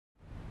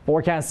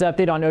Forecast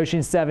update on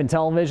Ocean 7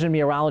 television.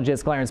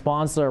 Meteorologist Clarence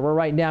Ponsler. We're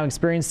right now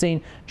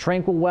experiencing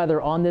tranquil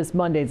weather on this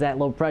Monday as that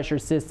low pressure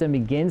system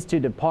begins to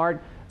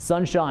depart.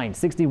 Sunshine,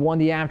 61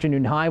 the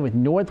afternoon high with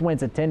north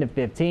winds at 10 to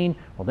 15.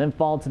 Will then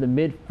fall to the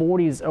mid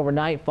 40s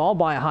overnight, followed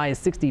by a high of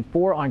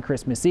 64 on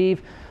Christmas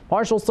Eve.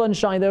 Partial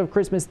sunshine though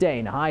Christmas Day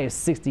and a high of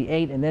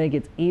 68, and then it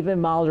gets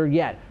even milder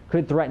yet.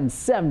 Could threaten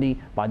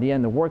 70 by the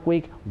end of the work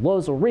week.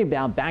 Lows will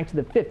rebound back to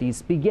the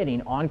 50s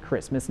beginning on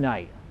Christmas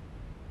night.